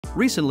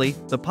Recently,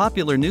 the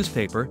popular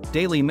newspaper,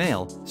 Daily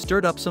Mail,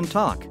 stirred up some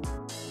talk.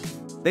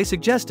 They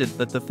suggested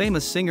that the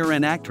famous singer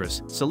and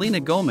actress, Selena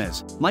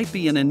Gomez, might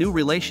be in a new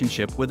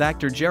relationship with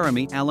actor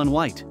Jeremy Allen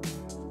White.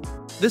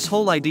 This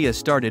whole idea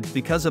started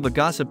because of a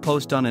gossip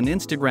post on an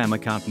Instagram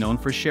account known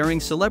for sharing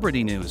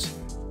celebrity news.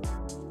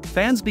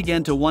 Fans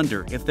began to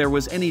wonder if there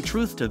was any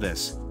truth to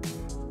this.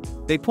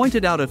 They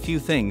pointed out a few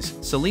things.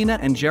 Selena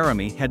and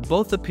Jeremy had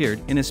both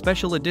appeared in a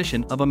special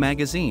edition of a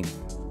magazine.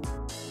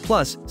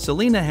 Plus,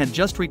 Selena had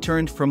just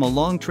returned from a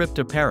long trip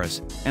to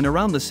Paris, and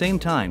around the same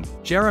time,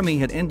 Jeremy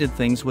had ended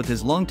things with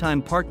his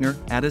longtime partner,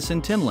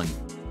 Addison Timlin.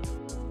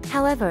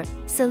 However,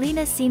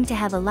 Selena seemed to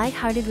have a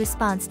light-hearted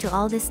response to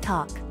all this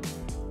talk.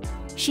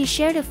 She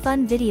shared a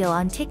fun video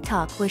on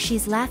TikTok where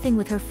she's laughing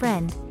with her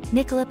friend,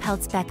 Nicola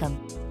Peltz Beckham.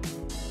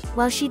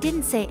 While she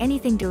didn't say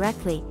anything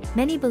directly,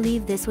 many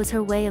believe this was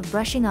her way of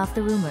brushing off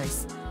the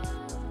rumors.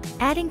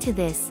 Adding to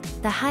this,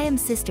 the Haim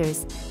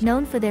sisters,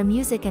 known for their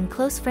music and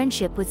close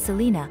friendship with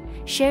Selena,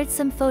 shared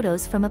some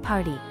photos from a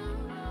party.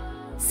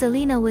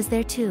 Selena was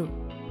there too.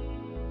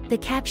 The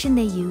caption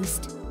they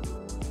used?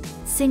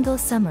 Single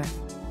summer.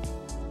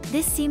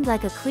 This seemed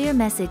like a clear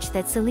message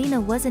that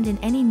Selena wasn't in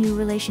any new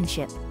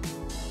relationship.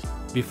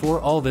 Before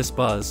all this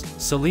buzz,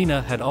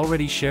 Selena had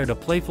already shared a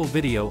playful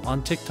video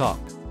on TikTok.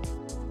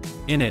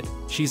 In it,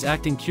 she's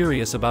acting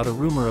curious about a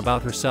rumor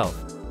about herself,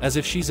 as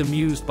if she's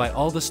amused by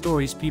all the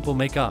stories people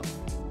make up.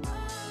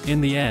 In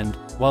the end,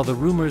 while the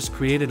rumors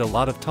created a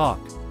lot of talk,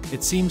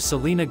 it seems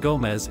Selena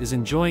Gomez is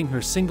enjoying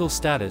her single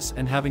status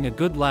and having a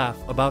good laugh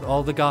about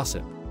all the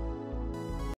gossip.